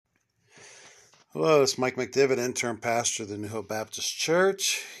Hello, it's Mike McDivitt, intern pastor of the New Hope Baptist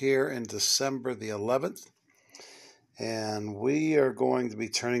Church here in December the 11th. And we are going to be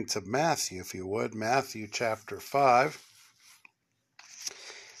turning to Matthew, if you would. Matthew chapter 5.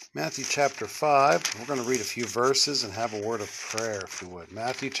 Matthew chapter 5. We're going to read a few verses and have a word of prayer, if you would.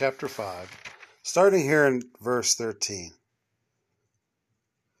 Matthew chapter 5, starting here in verse 13.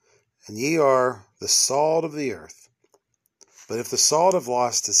 And ye are the salt of the earth. But if the salt have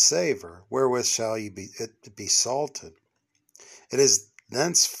lost its savour, wherewith shall it be salted? It is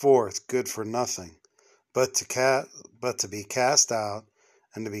thenceforth good for nothing, but to be cast out,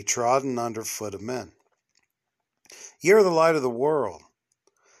 and to be trodden under foot of men. Ye are the light of the world.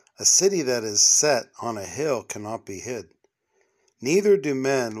 A city that is set on a hill cannot be hid. Neither do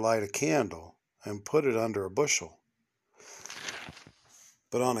men light a candle, and put it under a bushel,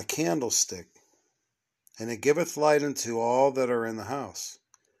 but on a candlestick, and it giveth light unto all that are in the house.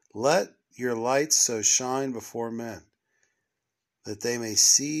 Let your light so shine before men, that they may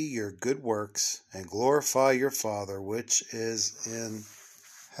see your good works and glorify your Father which is in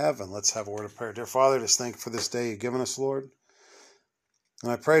heaven. Let's have a word of prayer. Dear Father, just thank you for this day you've given us, Lord.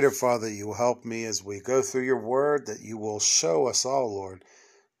 And I pray, dear Father, that you will help me as we go through your word, that you will show us all, Lord,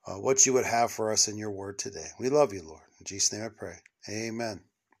 what you would have for us in your word today. We love you, Lord. In Jesus' name I pray. Amen.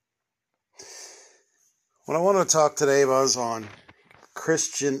 What I want to talk today about is on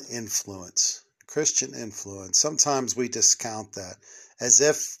Christian influence. Christian influence. Sometimes we discount that as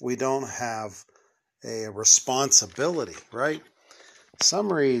if we don't have a responsibility, right?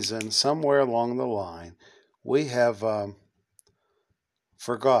 Some reason, somewhere along the line, we have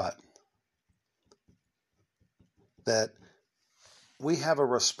forgot that we have a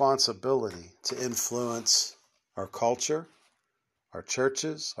responsibility to influence our culture, our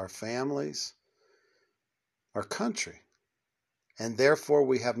churches, our families, our country. And therefore,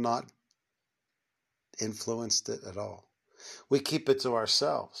 we have not influenced it at all. We keep it to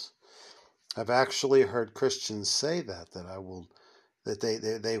ourselves. I've actually heard Christians say that I will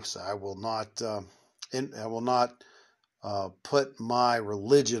not put my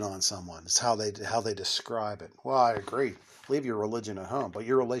religion on someone. It's how they describe it. Well, I agree. Leave your religion at home, but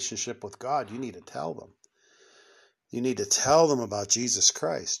your relationship with God, you need to tell them. You need to tell them about Jesus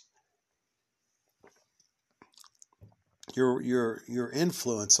Christ. Your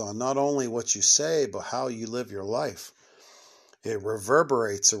influence on not only what you say, but how you live your life. It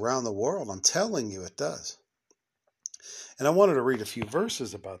reverberates around the world. I'm telling you, it does. And I wanted to read a few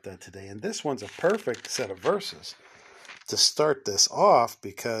verses about that today. And this one's a perfect set of verses to start this off,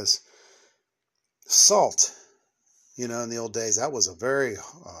 because salt, in the old days, that was a very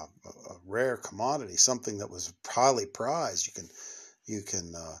a rare commodity, something that was highly prized. You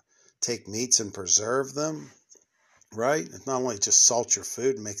can take meats and preserve them, right? It's not only just salt your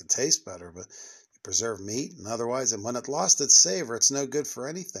food and make it taste better, but you preserve meat and otherwise. And when it lost its savor, it's no good for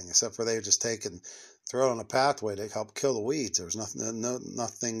anything except for they would just take and throw it on a pathway to help kill the weeds. There was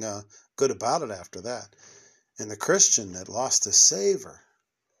nothing good about it after that. And the Christian that lost his savor,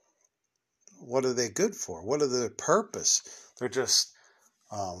 what are they good for? What are their purpose? They're just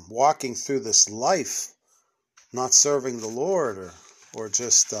walking through this life, not serving the Lord, or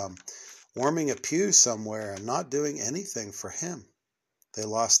just warming a pew somewhere and not doing anything for Him. They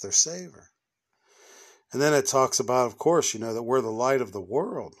lost their savor. And then it talks about, of course, that we're the light of the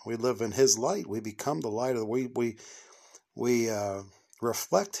world. We live in His light. We become the light of the. We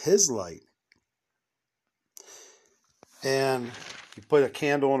reflect His light. And you put a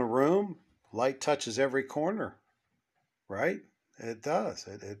candle in a room, light touches every corner, right? It does.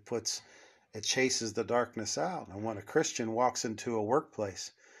 It chases the darkness out. And when a Christian walks into a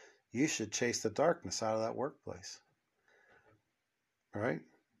workplace, you should chase the darkness out of that workplace, right?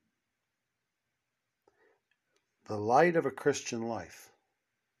 The light of a Christian life,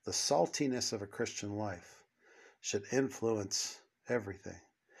 the saltiness of a Christian life should influence everything.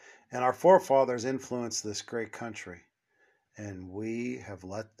 And our forefathers influenced this great country, and we have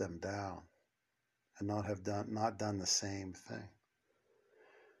let them down and not done the same thing.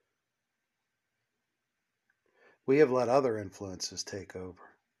 We have let other influences take over.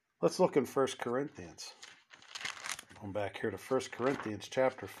 Let's look in 1 Corinthians. Going back here to 1 Corinthians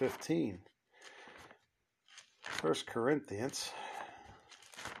chapter 15. 1 Corinthians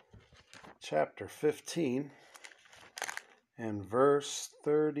chapter 15 and verse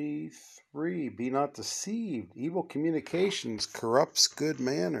 33. Be not deceived. Evil communications corrupts good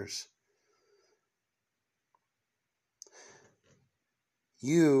manners.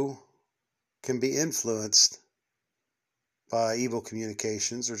 You can be influenced by evil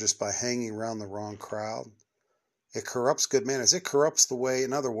communications or just by hanging around the wrong crowd. It corrupts good manners. It corrupts the way,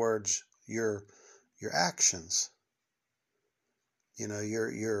 in other words, your your actions. You know,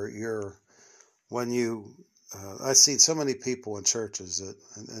 when you, I've seen so many people in churches that,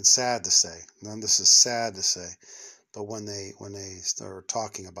 and sad to say, and this is sad to say, but when they start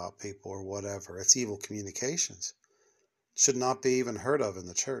talking about people or whatever, it's evil communications. It should not be even heard of in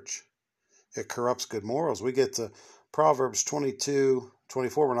the church. It corrupts good morals. We get to Proverbs 22:24.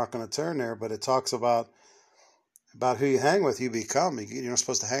 We're not going to turn there, but it talks about who you hang with, you become. You're not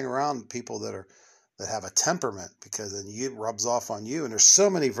supposed to hang around people that have a temperament, because then it rubs off on you. And there's so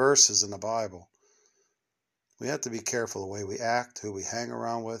many verses in the Bible. We have to be careful the way we act, who we hang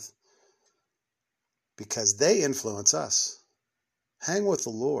around with, because they influence us. Hang with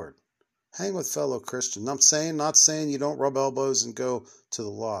the Lord. Hang with fellow Christians. I'm not saying you don't rub elbows and go to the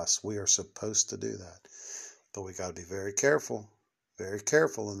lost. We are supposed to do that. But we got to be very careful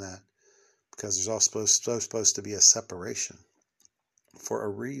in that, because there's also supposed to be a separation for a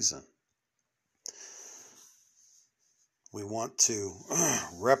reason. We want to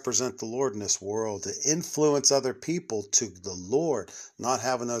represent the Lord in this world, to influence other people to the Lord, not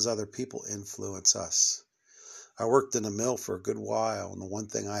having those other people influence us. I worked in a mill for a good while, and the one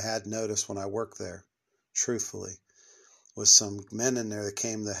thing I had noticed when I worked there, truthfully, was some men in there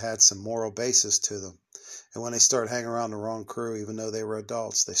that had some moral basis to them. And when they started hanging around the wrong crew, even though they were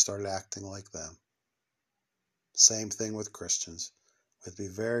adults, they started acting like them. Same thing with Christians. We have to be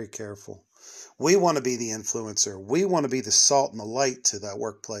very careful. We want to be the influencer. We want to be the salt and the light to that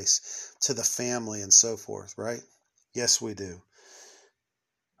workplace, to the family, and so forth, right? Yes, we do.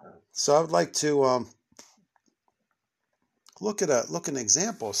 So I would like to look at an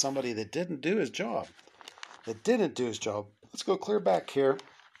example of somebody that didn't do his job. Let's go clear back here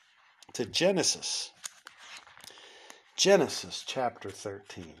to Genesis. Genesis chapter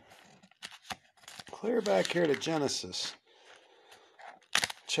 13. Clear back here to Genesis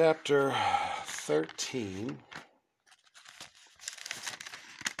chapter 13.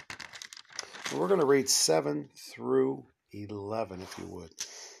 And we're going to read 7 through 11, if you would.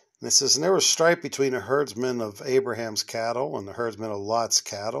 And it says, "And there was strife between the herdsmen of Abraham's cattle and the herdsmen of Lot's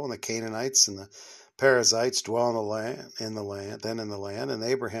cattle, and the Canaanites and the Perizzites dwell in the land. And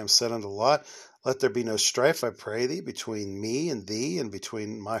Abraham said unto Lot, Let there be no strife, I pray thee, between me and thee, and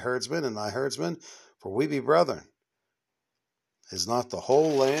between my herdsmen and thy herdsmen, for we be brethren. Is not the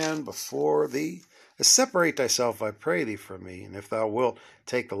whole land before thee? Separate thyself, I pray thee, from me. And if thou wilt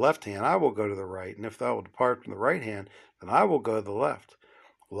take the left hand, I will go to the right. And if thou wilt depart from the right hand, then I will go to the left.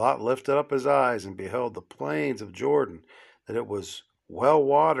 Lot lifted up his eyes and beheld the plains of Jordan, that it was well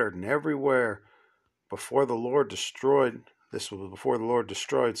watered, and everywhere before the Lord destroyed. This was before the Lord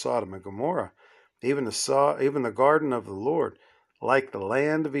destroyed Sodom and Gomorrah, even the garden of the Lord, like the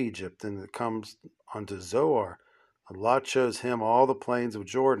land of Egypt. And it comes unto Zoar. And Lot shows him all the plains of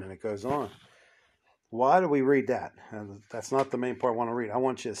Jordan, and it goes on. Why do we read that? And that's not the main part I want to read. I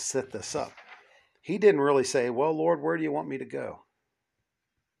want you to set this up. He didn't really say, well, Lord, where do you want me to go?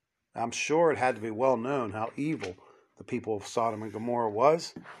 I'm sure it had to be well known how evil the people of Sodom and Gomorrah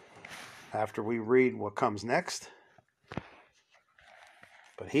was, after we read what comes next.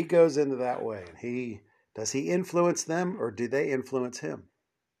 But he goes into that way. And does he influence them, or do they influence him?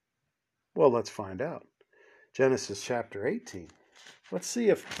 Well, let's find out. Genesis chapter 18. Let's see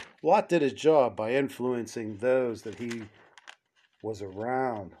if Lot did his job by influencing those that he was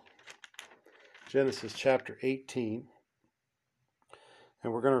around. Genesis chapter 18.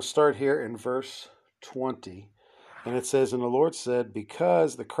 And we're going to start here in verse 20. And it says, And the Lord said,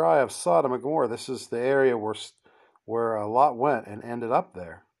 Because the cry of Sodom and Gomorrah, this is the area where Lot went and ended up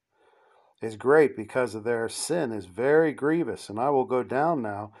there, is great, because of their sin is very grievous. And I will go down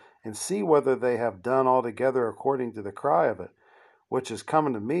now and see whether they have done altogether according to the cry of it, which is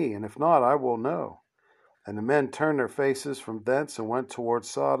coming to me, and if not, I will know. And the men turned their faces from thence and went toward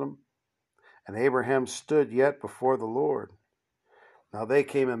Sodom, and Abraham stood yet before the Lord. Now they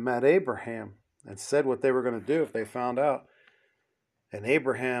came and met Abraham and said what they were going to do if they found out. And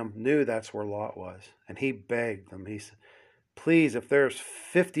Abraham knew that's where Lot was, and he begged them. He said, Please, if there's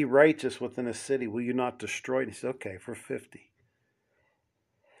 50 righteous within a city, will you not destroy it? He said, okay, for 50.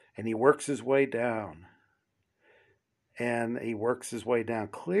 And he works his way down.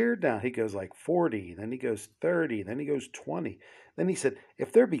 Clear down. He goes like 40, then he goes 30, then he goes 20. Then he said,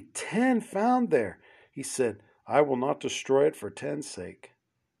 if there be 10 found there, he said, I will not destroy it for 10's sake.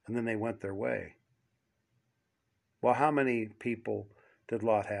 And then they went their way. Well, how many people did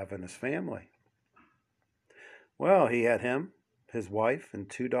Lot have in his family? Well, he had him, his wife, and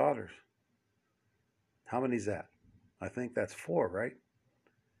 2 daughters. How many is that? I think that's 4, right?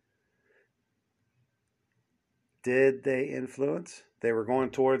 Did they influence? They were going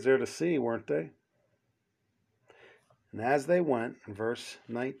towards there to see, weren't they? And as they went, in verse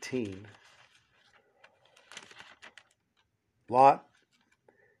 19, Lot,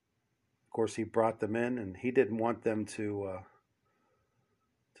 of course, he brought them in, and he didn't want them to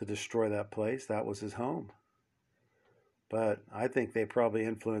destroy that place. That was his home. But I think they probably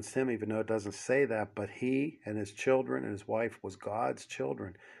influenced him, even though it doesn't say that. But he and his children and his wife was God's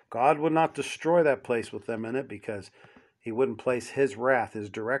children. God would not destroy that place with them in it because he wouldn't place his wrath, his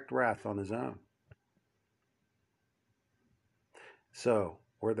direct wrath, on his own. So,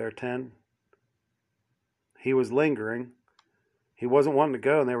 were there 10? He was lingering. He wasn't wanting to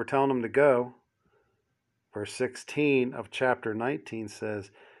go, and they were telling him to go. Verse 16 of chapter 19 says,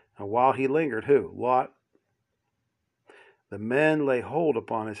 and while he lingered, who? Lot. The men lay hold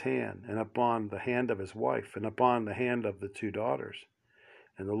upon his hand, and upon the hand of his wife, and upon the hand of the 2 daughters.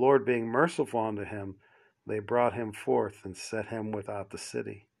 And the Lord being merciful unto him, they brought him forth and set him without the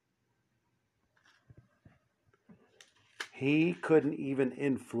city. He couldn't even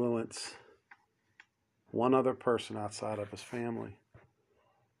influence one other person outside of his family.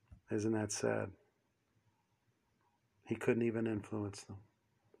 Isn't that sad? He couldn't even influence them.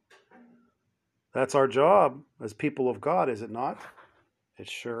 That's our job as people of God, is it not? It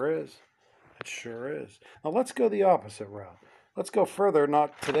sure is. It sure is. Now let's go the opposite route. Let's go further,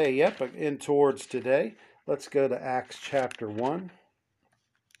 not today yet, but in towards today. Let's go to Acts chapter 1.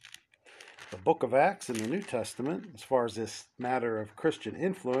 The book of Acts in the New Testament, as far as this matter of Christian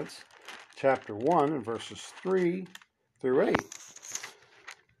influence, chapter 1 and verses 3 through 8.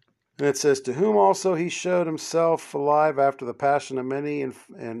 And it says, to whom also he showed himself alive after the passion of many and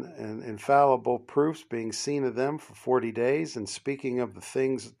infallible proofs, being seen of them for 40 days, and speaking of the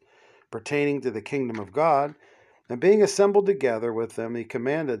things pertaining to the kingdom of God. And being assembled together with them, he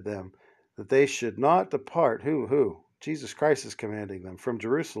commanded them that they should not depart. Who? Jesus Christ is commanding them from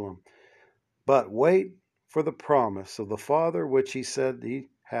Jerusalem. But wait for the promise of the Father, which he said, ye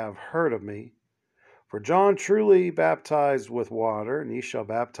have heard of me. For John truly baptized with water, and ye shall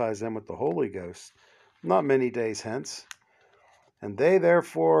baptize them with the Holy Ghost, not many days hence. And they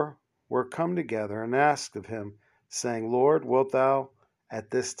therefore were come together, and asked of him, saying, Lord, wilt thou at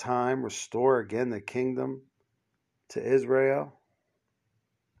this time restore again the kingdom to Israel?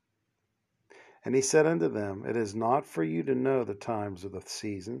 And he said unto them, it is not for you to know the times of the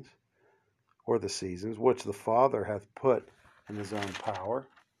seasons, or the seasons, which the Father hath put in his own power.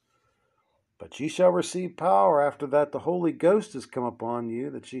 But ye shall receive power after that the Holy Ghost is come upon you,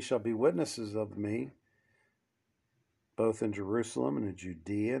 that ye shall be witnesses of me, both in Jerusalem and in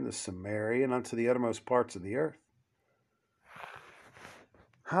Judea and the Samaria and unto the uttermost parts of the earth.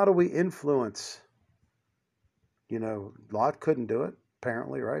 How do we influence? Lot couldn't do it,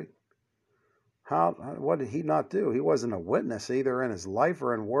 apparently, right? What did he not do? He wasn't a witness either in his life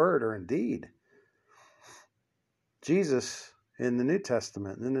or in word or in deed. Jesus, in the New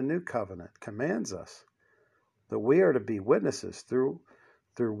Testament, in the New Covenant, commands us that we are to be witnesses through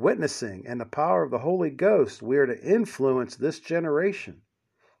witnessing and the power of the Holy Ghost. We are to influence this generation.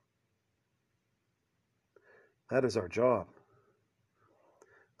 That is our job.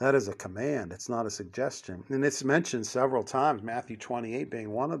 That is a command. It's not a suggestion. And it's mentioned several times, Matthew 28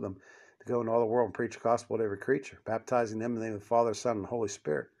 being one of them, to go into all the world and preach the gospel to every creature, baptizing them in the name of the Father, Son, and the Holy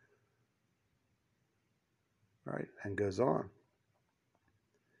Spirit. Right? And goes on.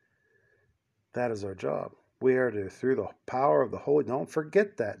 That is our job. We are to, through the power of the Holy, don't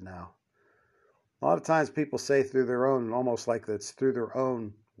forget that now. A lot of times people say through their own, almost like it's through their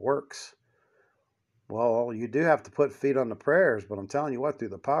own works. Well, you do have to put feet on the prayers, but I'm telling you what, through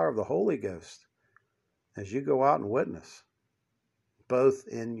the power of the Holy Ghost, as you go out and witness, both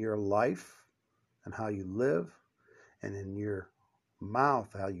in your life and how you live, and in your mouth,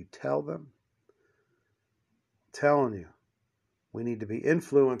 how you tell them, I'm telling you, we need to be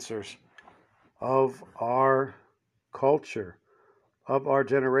influencers of our culture, of our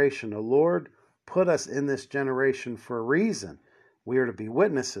generation. The Lord put us in this generation for a reason. We are to be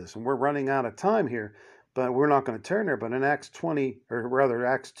witnesses, and we're running out of time here, but we're not going to turn there. But in Acts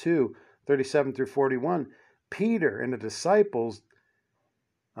 2, 37 through 41, Peter and the disciples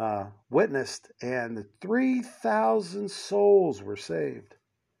witnessed, and 3,000 souls were saved.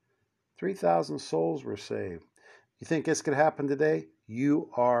 3,000 souls were saved. You think this could happen today? You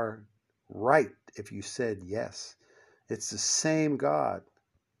are right if you said yes. It's the same God,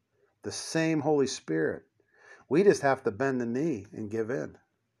 the same Holy Spirit. We just have to bend the knee and give in.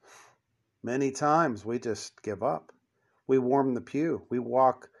 Many times we just give up. We warm the pew. We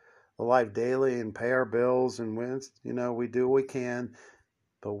walk the life daily and pay our bills, and we do what we can.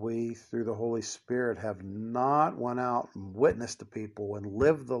 But we, through the Holy Spirit, have not went out and witnessed to people and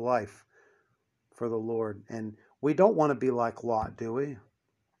lived the life for the Lord. And We don't want to be like Lot, do we?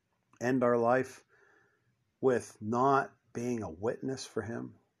 End our life with not being a witness for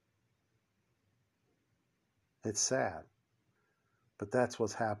him. It's sad. But that's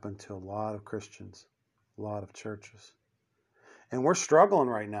what's happened to a lot of Christians, a lot of churches. And we're struggling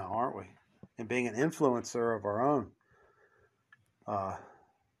right now, aren't we? In being an influencer of our own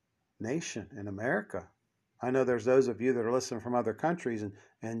nation in America. I know there's those of you that are listening from other countries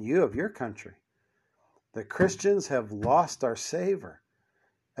and you of your country. The Christians have lost our savor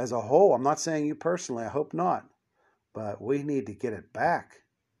as a whole. I'm not saying you personally, I hope not. But we need to get it back.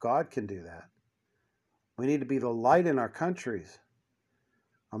 God can do that. We need to be the light in our countries.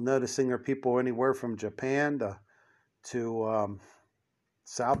 I'm noticing there are people anywhere from Japan to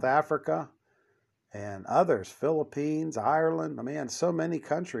South Africa and others, Philippines, Ireland. I mean, so many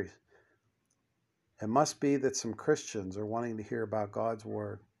countries. It must be that some Christians are wanting to hear about God's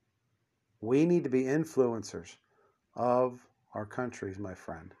word. We need to be influencers of our countries, my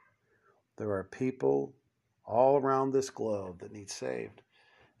friend. There are people all around this globe that need saved.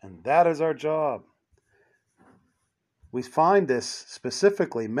 And that is our job. We find this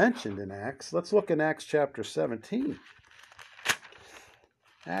specifically mentioned in Acts. Let's look in Acts chapter 17.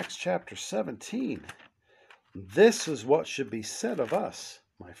 Acts chapter 17. This is what should be said of us,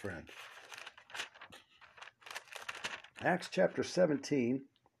 my friend. Acts chapter 17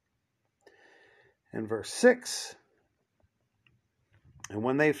 and verse 6. And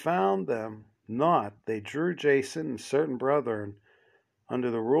when they found them not, they drew Jason and certain brethren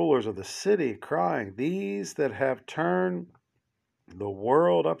under the rulers of the city, crying, These that have turned the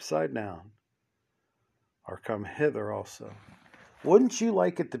world upside down are come hither also. Wouldn't you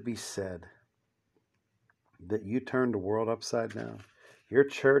like it to be said that you turned the world upside down? Your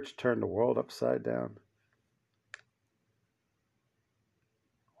church turned the world upside down?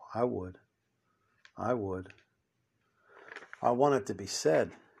 I would. I want it to be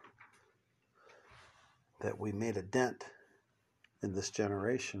said that we made a dent in this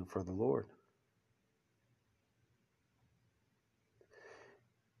generation for the Lord.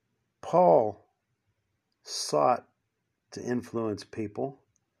 Paul sought to influence people.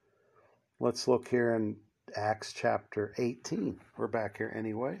 Let's look here in Acts chapter 18. We're back here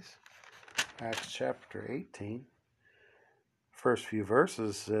anyways. Acts chapter 18. First few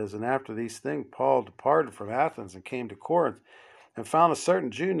verses says, And after these things Paul departed from Athens and came to Corinth, and found a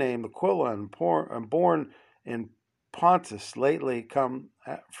certain Jew named Aquila, and born in Pontus, lately come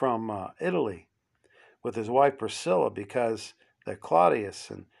from Italy, with his wife Priscilla, because that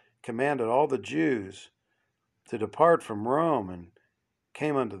Claudius and commanded all the Jews to depart from Rome, and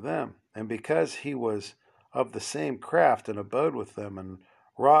came unto them. And because he was of the same craft, and abode with them, and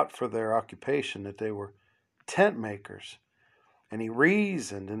wrought for their occupation, that they were tent makers. And he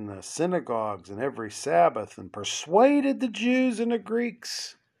reasoned in the synagogues and every Sabbath, and persuaded the Jews and the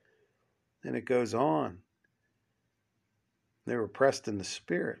Greeks. And it goes on. They were pressed in the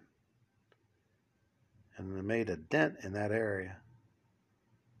spirit, and they made a dent in that area.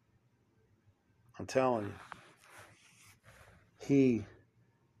 I'm telling you, he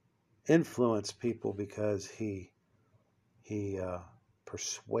influenced people because he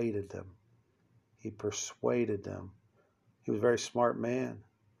persuaded them. He persuaded them. He was a very smart man.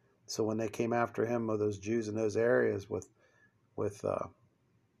 So when they came after him, those Jews in those areas with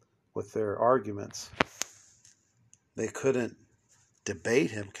their arguments, they couldn't debate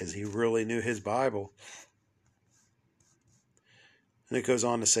him because he really knew his Bible. And it goes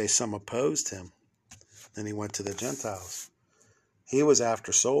on to say some opposed him. Then he went to the Gentiles. He was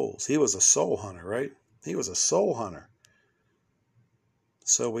after souls. He was a soul hunter, right? He was a soul hunter.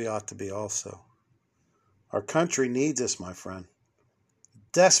 So we ought to be also. Our country needs us, my friend.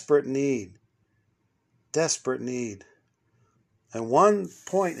 Desperate need. Desperate need. And one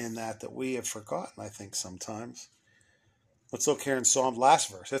point in that we have forgotten, I think, sometimes. Let's look here in Psalms, last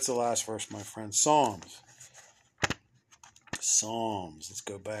verse. That's the last verse, my friend. Psalms. Let's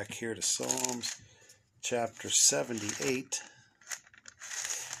go back here to Psalms chapter 78.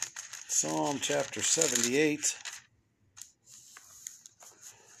 Psalm chapter 78.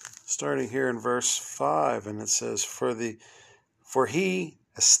 Starting here in verse 5, and it says, For he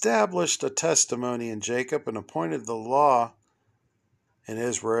established a testimony in Jacob, and appointed the law in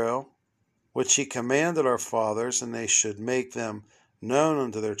Israel, which he commanded our fathers, and they should make them known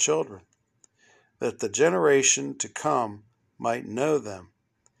unto their children, that the generation to come might know them,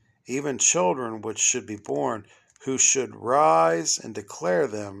 even children which should be born, who should rise and declare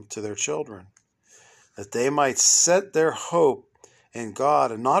them to their children, that they might set their hope in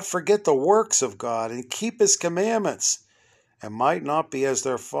God, and not forget the works of God, and keep his commandments, and might not be as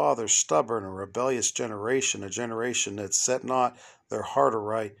their fathers, stubborn, a rebellious generation, a generation that set not their heart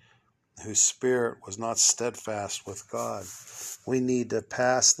aright, whose spirit was not steadfast with God. We need to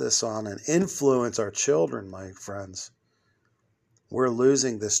pass this on and influence our children, my friends. We're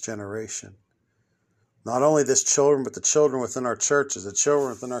losing this generation. Not only this children, but the children within our churches, the children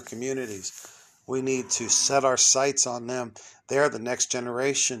within our communities. We need to set our sights on them. They're the next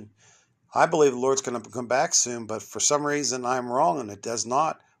generation. I believe the Lord's going to come back soon, but for some reason I'm wrong and it does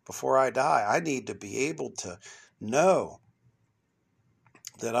not before I die. I need to be able to know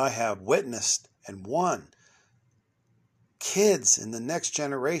that I have witnessed and won kids in the next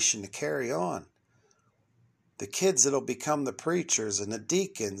generation to carry on. The kids that'll become the preachers and the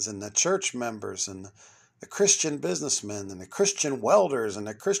deacons and the church members and the Christian businessmen and the Christian welders and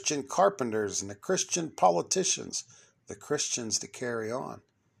the Christian carpenters and the Christian politicians, the Christians to carry on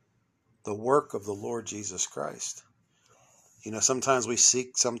the work of the Lord Jesus Christ. You know, sometimes we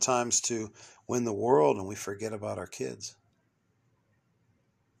seek to win the world and we forget about our kids.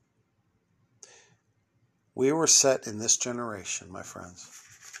 We were set in this generation, my friends.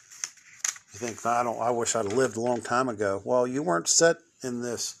 You think, I wish I'd lived a long time ago. Well, you weren't set in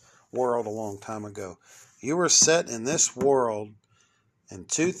this world a long time ago. You were set in this world in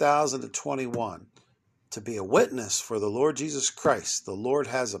 2021 to be a witness for the Lord Jesus Christ. The Lord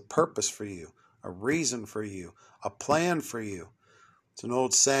has a purpose for you, a reason for you, a plan for you. It's an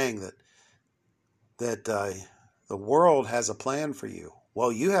old saying that the world has a plan for you.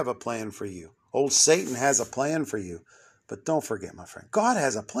 Well, you have a plan for you. Old Satan has a plan for you. But don't forget, my friend, God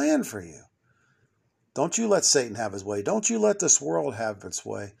has a plan for you. Don't you let Satan have his way. Don't you let this world have its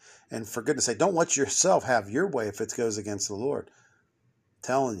way. And for goodness sake, don't let yourself have your way if it goes against the Lord. I'm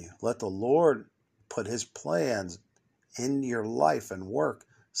telling you, let the Lord put his plans in your life and work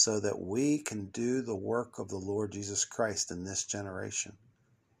so that we can do the work of the Lord Jesus Christ in this generation.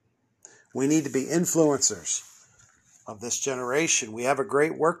 We need to be influencers of this generation. We have a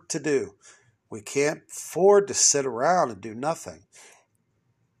great work to do. We can't afford to sit around and do nothing.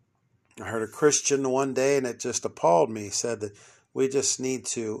 I heard a Christian one day, and it just appalled me. He said that we just need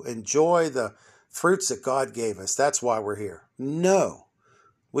to enjoy the fruits that God gave us. That's why we're here. No.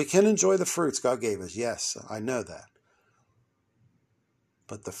 We can enjoy the fruits God gave us. Yes, I know that.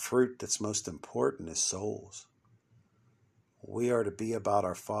 But the fruit that's most important is souls. We are to be about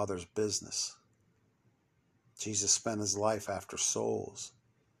our Father's business. Jesus spent his life after souls.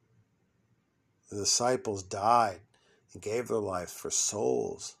 The disciples died and gave their life for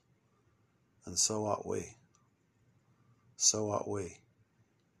souls. And so ought we. So ought we.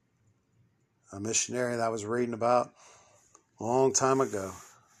 A missionary that I was reading about a long time ago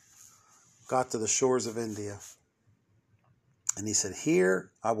got to the shores of India. And he said,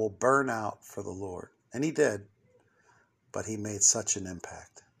 here I will burn out for the Lord. And he did. But he made such an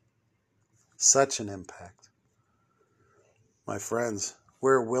impact. Such an impact. My friends,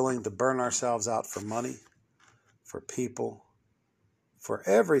 we're willing to burn ourselves out for money, for people, for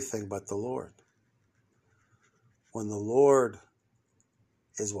everything but the Lord. When the Lord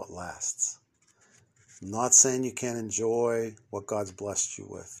is what lasts. I'm not saying you can't enjoy what God's blessed you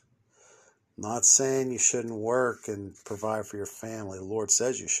with. I'm not saying you shouldn't work and provide for your family. The Lord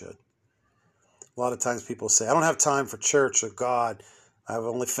says you should. A lot of times people say, I don't have time for church or God. I have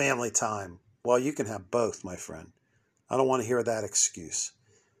only family time. Well, you can have both, my friend. I don't want to hear that excuse.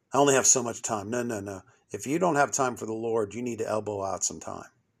 I only have so much time. No. If you don't have time for the Lord, you need to elbow out some time.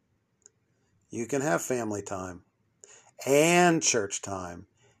 You can have family time and church time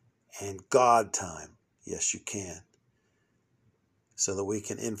and God time. Yes, you can. So that we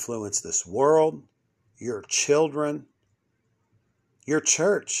can influence this world, your children, your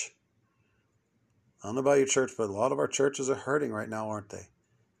church. I don't know about your church, but a lot of our churches are hurting right now, aren't they?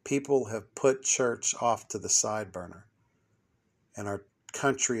 People have put church off to the side burner. And our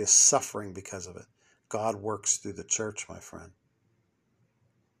country is suffering because of it. God works through the church, my friend.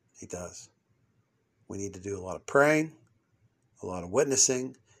 He does. We need to do a lot of praying, a lot of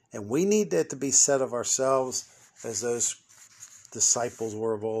witnessing, and we need it to be said of ourselves as those disciples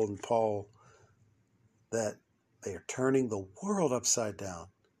were of old and Paul, that they are turning the world upside down.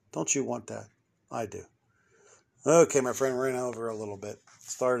 Don't you want that? I do. Okay, my friend, ran over a little bit.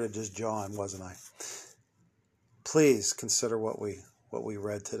 Started just jawing, wasn't I? Please consider what we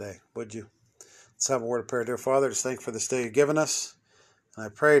read today, would you? Let's have a word of prayer. Dear Father, just thank you for this day you've given us. And I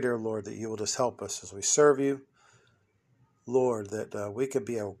pray, dear Lord, that you will just help us as we serve you. Lord, that we could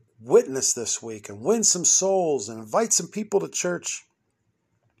be a witness this week and win some souls and invite some people to church.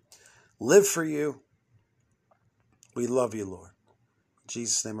 Live for you. We love you, Lord. In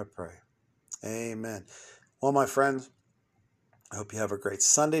Jesus' name I pray. Amen. Well, my friends, I hope you have a great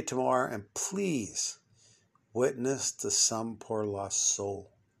Sunday tomorrow, and please witness to some poor lost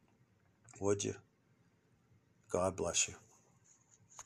soul. Would you? God bless you.